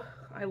Metro.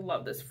 I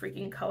love this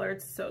freaking color.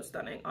 It's so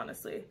stunning,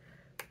 honestly.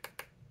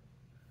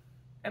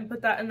 And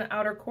put that in the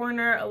outer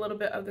corner, a little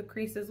bit of the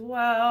crease as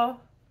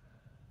well.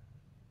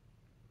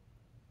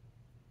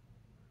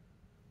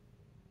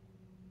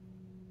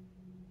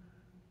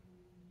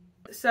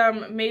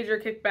 Some major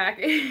kickback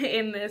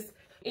in this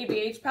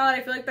ABH palette.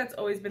 I feel like that's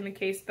always been the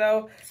case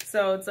though,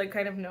 so it's like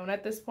kind of known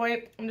at this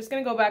point. I'm just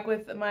gonna go back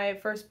with my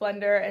first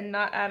blender and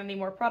not add any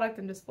more product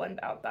and just blend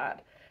out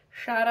that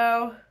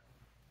shadow.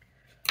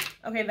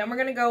 Okay, then we're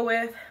gonna go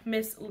with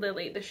Miss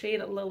Lily, the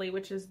shade Lily,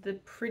 which is the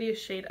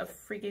prettiest shade of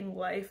freaking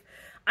life.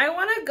 I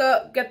want to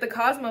go get the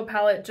Cosmo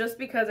palette just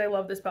because I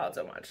love this palette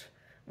so much.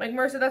 Like,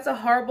 Marissa, that's a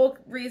horrible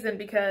reason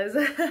because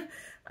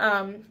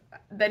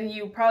then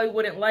you probably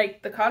wouldn't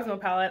like the Cosmo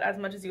palette as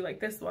much as you like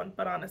this one.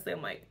 But honestly,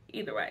 I'm like,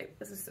 either way,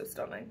 this is so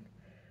stunning.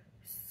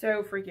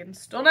 So freaking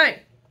stunning.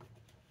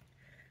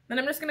 Then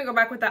I'm just going to go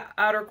back with that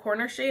outer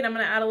corner shade. I'm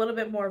going to add a little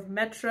bit more of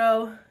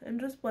Metro and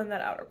just blend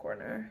that outer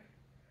corner.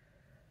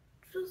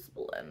 Just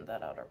blend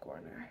that outer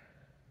corner.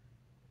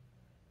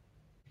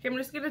 Okay, I'm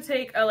just going to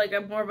take like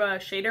a more of a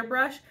shader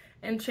brush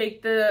and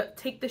take the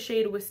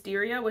shade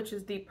Wisteria, which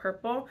is the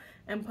purple,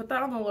 and put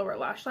that on the lower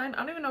lash line. I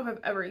don't even know if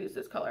I've ever used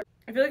this color.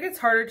 I feel like it's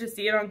harder to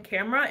see it on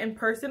camera. In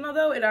person,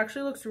 although, it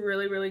actually looks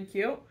really, really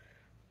cute.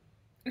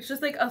 It's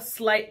just like a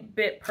slight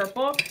bit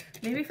purple.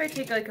 Maybe if I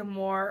take like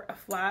a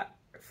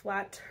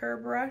flatter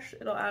brush,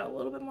 it'll add a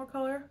little bit more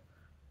color.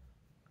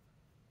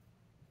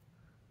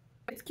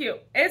 It's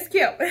cute. It's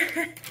cute.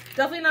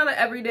 Definitely not an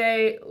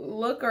everyday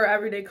look or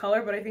everyday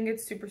color, but I think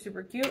it's super,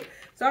 super cute.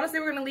 So honestly,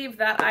 we're going to leave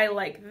that eye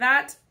like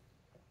that.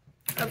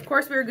 Of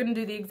course, we're going to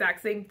do the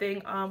exact same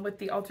thing with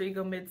the Alter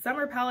Ego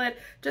Midsummer palette,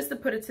 just to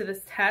put it to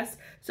this test.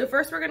 So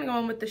first, we're going to go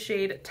in with the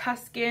shade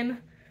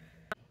Tuscan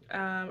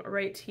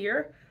right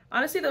here.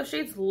 Honestly, those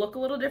shades look a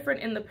little different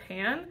in the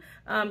pan.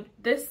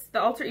 The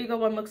Alter Ego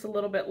one looks a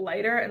little bit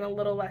lighter and a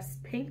little less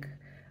pink.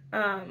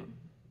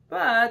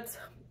 But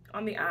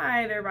on the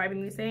eye, they're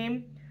vibing the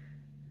same.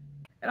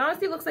 It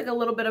honestly looks like a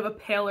little bit of a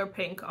paler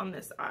pink on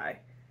this eye.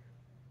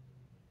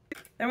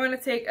 Then we're going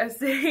to take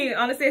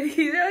honestly,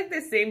 these are like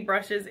the same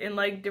brushes in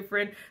like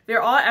different,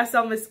 they're all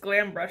SL Miss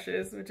Glam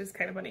brushes, which is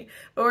kind of funny.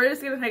 But we're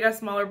just going to take a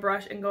smaller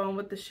brush and go in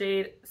with the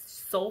shade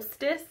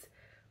Solstice,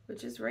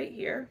 which is right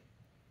here.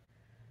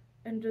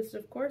 And just,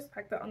 of course,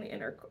 pack that on the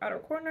outer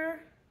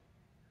corner.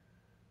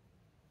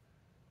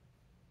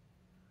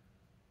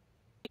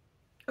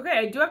 Okay,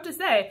 I do have to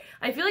say,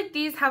 I feel like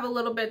these have a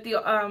little bit, the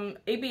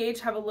ABH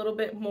have a little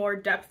bit more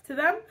depth to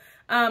them.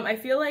 I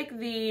feel like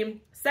the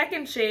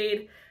second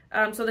shade,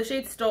 so the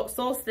shade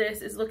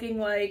Solstice is looking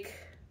like,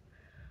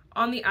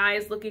 on the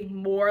eyes, looking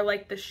more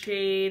like the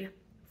shade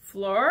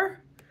Fleur.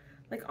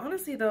 Like,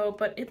 honestly though,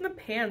 but in the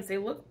pans, they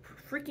look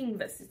freaking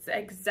this. It's the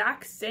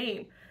exact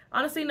same.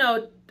 Honestly,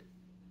 no,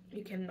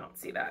 you cannot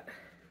see that.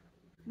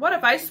 What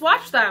if I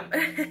swatch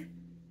them?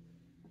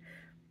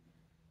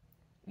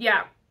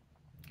 Yeah.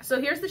 So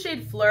here's the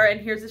shade Fleur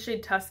and here's the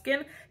shade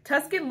Tuscan.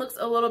 Tuscan looks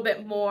a little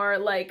bit more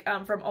like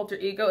from Alter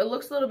Ego. It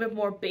looks a little bit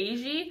more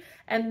beigey,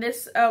 and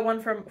this one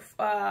from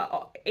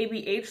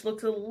ABH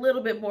looks a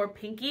little bit more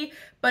pinky,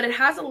 but it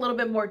has a little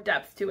bit more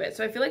depth to it.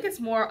 So I feel like it's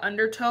more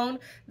undertone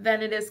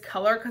than it is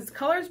color, because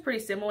color is pretty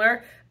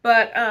similar,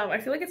 but I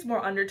feel like it's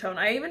more undertone.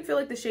 I even feel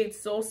like the shade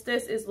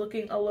Solstice is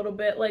looking a little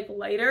bit like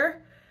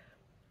lighter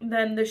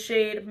than the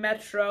shade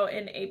Metro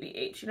in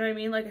ABH. You know what I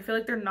mean? Like, I feel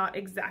like they're not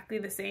exactly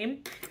the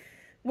same,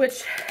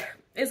 which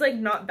is like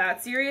not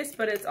that serious,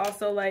 but it's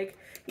also like,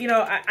 you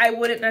know, I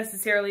wouldn't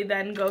necessarily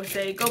then go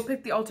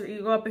pick the Alter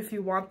Ego up if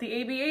you want the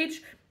ABH,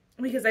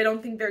 because I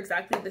don't think they're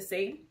exactly the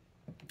same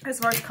as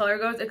far as color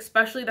goes.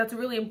 Especially, that's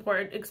really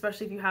important,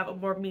 especially if you have a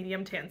more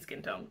medium tan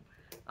skin tone,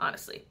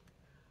 honestly.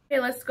 Okay,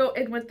 let's go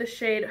in with the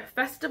shade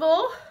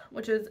Festival,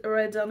 which is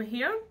right down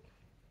here.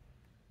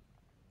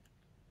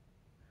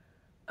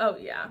 Oh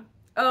yeah,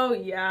 oh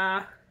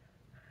yeah,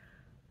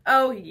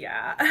 oh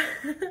yeah.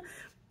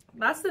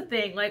 That's the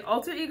thing, like,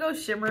 Alter Ego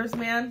shimmers,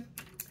 man,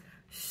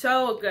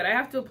 so good. I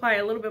have to apply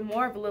a little bit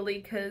more of Lily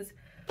because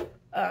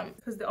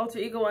the Alter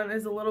Ego one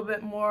is a little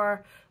bit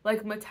more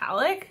like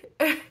metallic.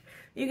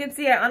 You can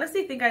see I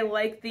honestly think I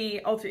like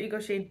the Alter Ego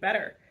shade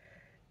better.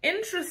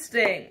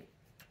 Interesting.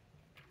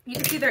 You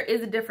can see there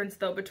is a difference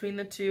though between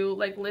the two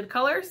like lid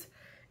colors.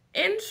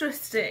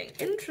 Interesting,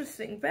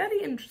 interesting,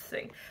 very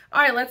interesting.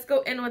 All right, let's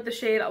go in with the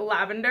shade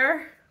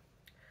Lavender.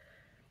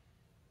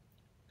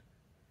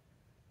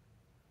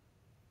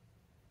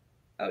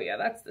 Oh yeah,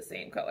 that's the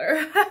same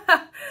color.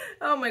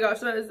 Oh my gosh,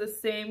 that is the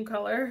same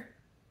color.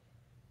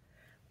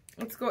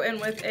 Let's go in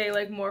with a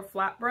like more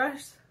flat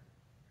brush.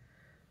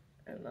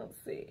 And let's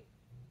see.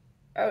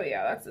 Oh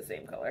yeah, that's the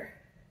same color.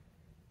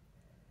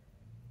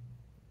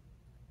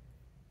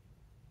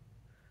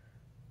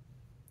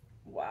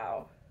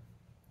 Wow.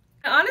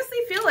 I honestly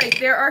feel like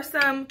there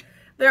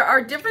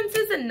are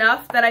differences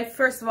enough that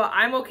first of all,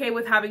 I'm okay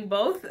with having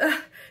both.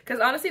 Because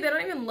honestly, they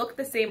don't even look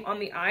the same on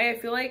the eye. I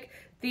feel like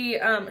the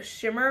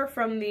shimmer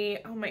from the,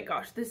 oh my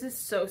gosh, this is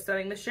so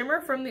stunning. The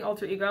shimmer from the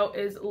Alter Ego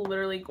is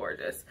literally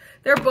gorgeous.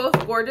 They're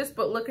both gorgeous,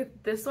 but look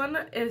at this one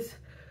is,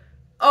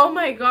 oh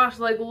my gosh,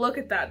 like look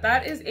at that.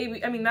 That is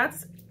I mean,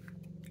 that's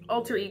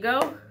Alter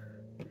Ego.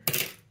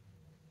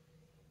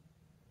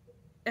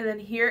 And then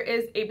here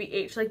is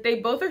ABH. Like they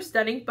both are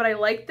stunning, but I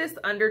like this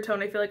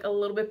undertone. I feel like a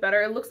little bit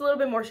better. It looks a little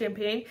bit more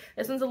champagne.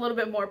 This one's a little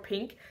bit more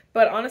pink,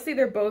 but honestly,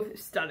 they're both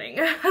stunning.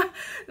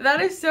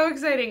 That is so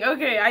exciting.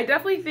 Okay, I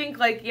definitely think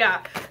like,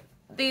 yeah,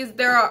 this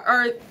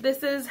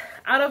is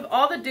out of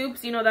all the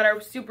dupes, you know, that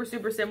are super,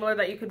 super similar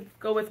that you could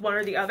go with one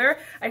or the other.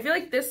 I feel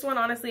like this one,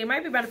 honestly, it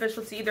might be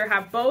beneficial to either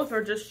have both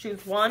or just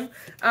choose one.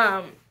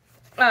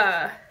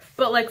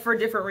 But like for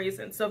different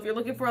reasons. So if you're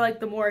looking for like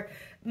the more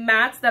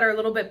mattes that are a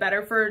little bit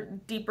better for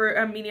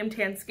deeper medium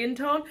tan skin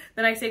tone,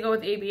 then I say go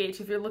with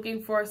ABH. If you're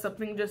looking for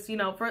something just, you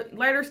know, for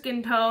lighter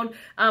skin tone,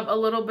 a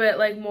little bit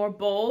like more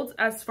bold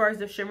as far as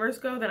the shimmers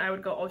go, then I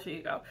would go Alter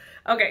Ego.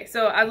 Okay,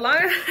 so as long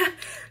as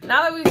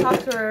now that we've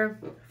talked for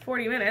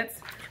 40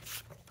 minutes,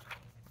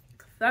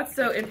 that's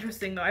so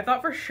interesting though. I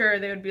thought for sure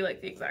they would be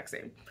like the exact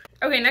same.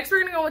 Okay, next we're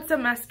gonna go with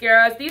some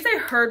mascaras. These I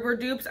heard were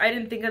dupes. I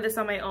didn't think of this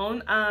on my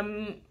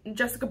own.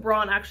 Jessica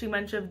Braun actually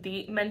mentioned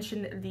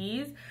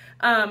these.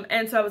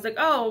 And so I was like,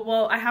 oh,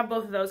 well, I have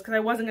both of those because I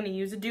wasn't gonna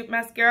use a dupe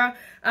mascara.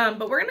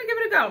 But we're gonna give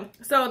it a go.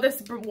 So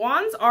this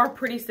wands are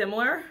pretty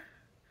similar,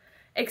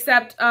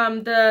 except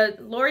the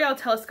L'Oreal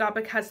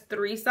Telescopic has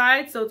 3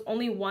 sides, so it's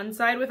only one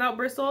side without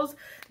bristles.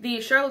 The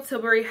Charlotte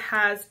Tilbury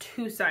has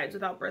 2 sides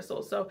without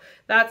bristles. So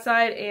that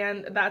side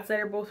and that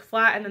side are both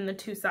flat, and then the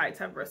 2 sides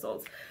have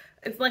bristles.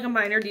 It's like a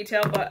minor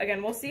detail, but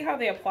again, we'll see how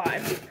they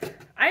apply.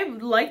 I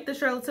like the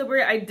Charlotte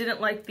Tilbury. I didn't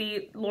like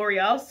the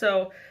L'Oreal,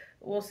 so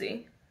we'll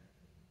see.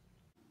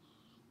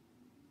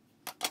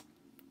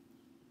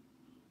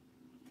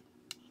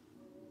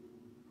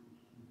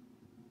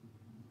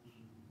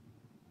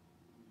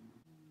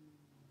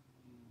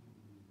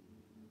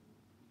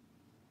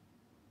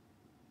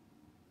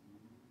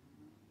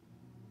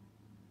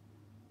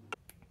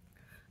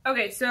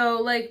 Okay,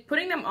 so like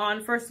putting them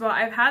on, first of all,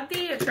 I've had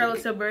the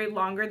Charlotte Tilbury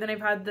longer than I've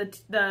had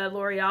the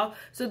L'Oreal.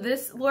 So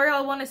this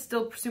L'Oreal one is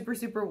still super,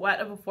 super wet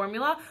of a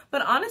formula,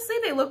 but honestly,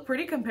 they look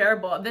pretty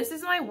comparable. This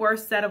is my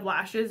worst set of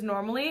lashes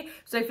normally.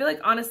 So I feel like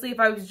honestly, if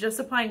I was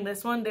just applying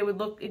this one, they would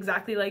look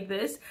exactly like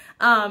this.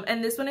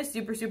 And this one is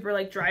super, super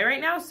like dry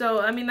right now. So,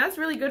 I mean, that's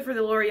really good for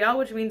the L'Oreal,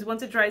 which means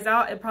once it dries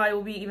out, it probably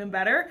will be even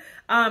better.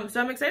 So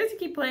I'm excited to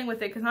keep playing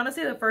with it because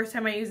honestly, the first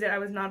time I used it, I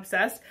was not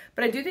obsessed,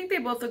 but I do think they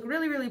both look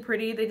really, really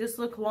pretty. They just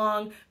look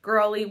long,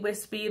 girly,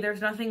 wispy. There's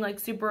nothing like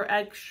super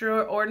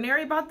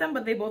extraordinary about them,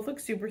 but they both look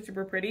super,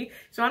 super pretty.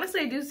 So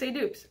honestly, I do say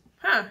dupes.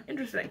 Huh,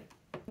 interesting.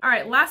 All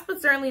right, last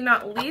but certainly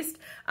not least,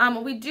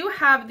 we do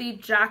have the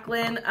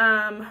Jaclyn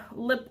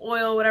lip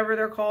oil, whatever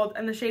they're called,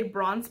 and the shade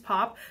Bronze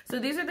Pop. So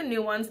these are the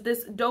new ones.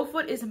 This doe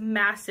foot is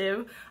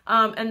massive,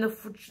 and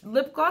the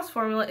lip gloss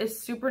formula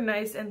is super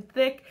nice and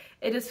thick.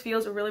 It just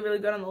feels really, really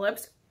good on the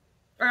lips.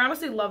 I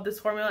honestly love this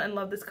formula and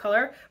love this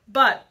color,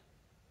 but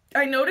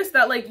I noticed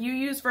that like you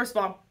use, first of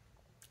all,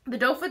 the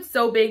doe foot's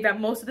so big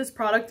that most of this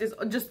product is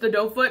just the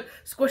doe foot,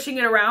 squishing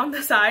it around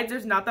the sides.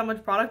 There's not that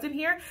much product in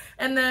here.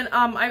 And then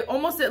I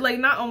almost, like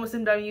not almost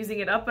am done using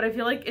it up, but I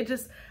feel like it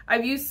just,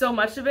 I've used so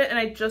much of it and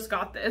I just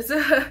got this.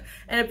 And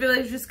I feel like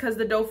it's just because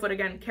the doe foot,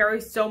 again,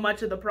 carries so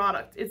much of the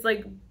product. It's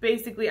like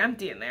basically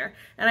empty in there.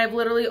 And I've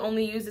literally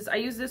only used this, I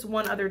used this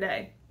one other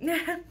day.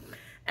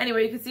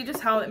 Anyway, you can see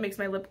just how it makes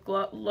my lip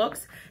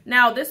looks.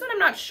 Now, this one I'm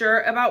not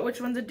sure about which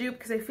one's a dupe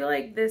because I feel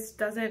like this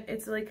doesn't,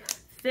 it's like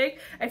thick.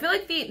 I feel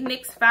like the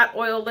NYX Fat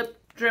Oil lip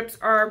drips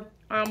are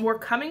were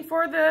coming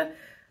for the,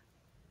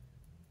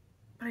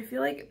 but I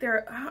feel like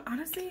they're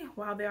honestly,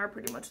 wow, they are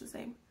pretty much the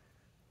same.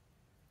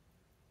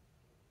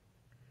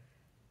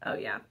 Oh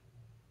yeah.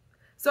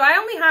 So I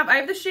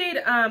have the shade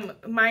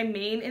my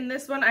main in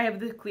this one. I have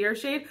the clear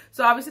shade.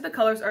 So obviously the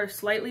colors are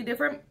slightly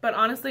different, but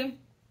honestly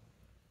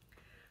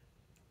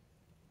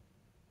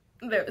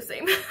they're the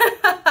same.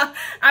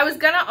 I was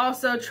gonna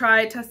also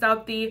test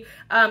out the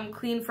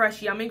Clean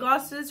Fresh Yummy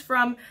glosses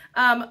from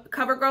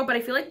CoverGirl, but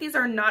I feel like these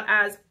are not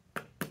as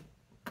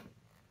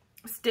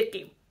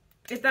sticky,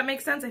 if that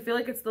makes sense. I feel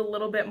like it's a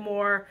little bit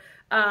more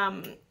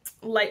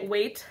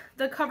lightweight,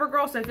 the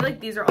CoverGirl, so I feel like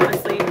these are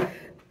honestly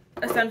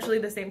essentially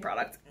the same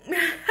product.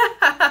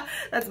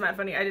 That's mad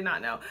funny. I did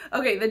not know.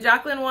 Okay, the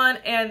Jaclyn one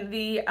and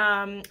the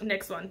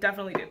NYX one.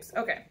 Definitely dupes.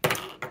 Okay.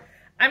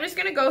 I'm just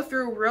gonna go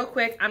through real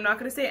quick. I'm not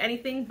gonna say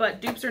anything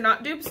but dupes or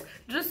not dupes,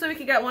 just so we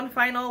can get one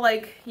final,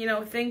 like, you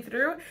know, thing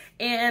through.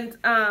 And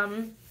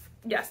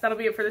yes, that'll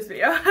be it for this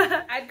video.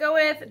 I'd go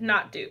with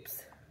not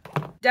dupes.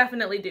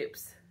 Definitely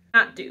dupes.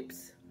 Not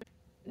dupes.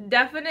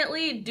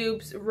 Definitely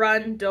dupes,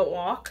 run, don't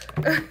walk.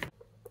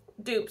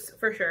 Dupes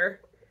for sure.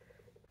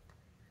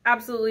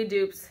 Absolutely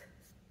dupes.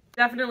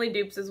 Definitely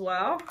dupes as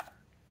well.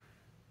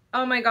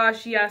 Oh my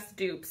gosh, yes,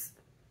 dupes.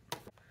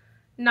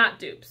 Not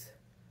dupes.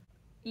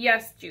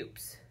 Yes,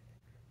 dupes.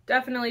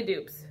 Definitely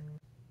dupes.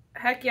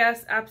 Heck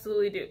yes,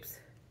 absolutely dupes.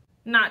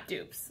 Not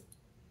dupes.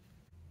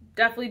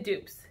 Definitely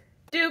dupes.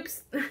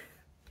 Dupes.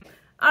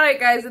 Alright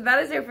guys,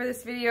 that is it for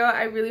this video.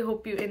 I really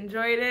hope you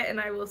enjoyed it, and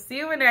I will see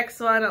you in the next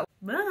one.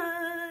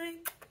 Bye!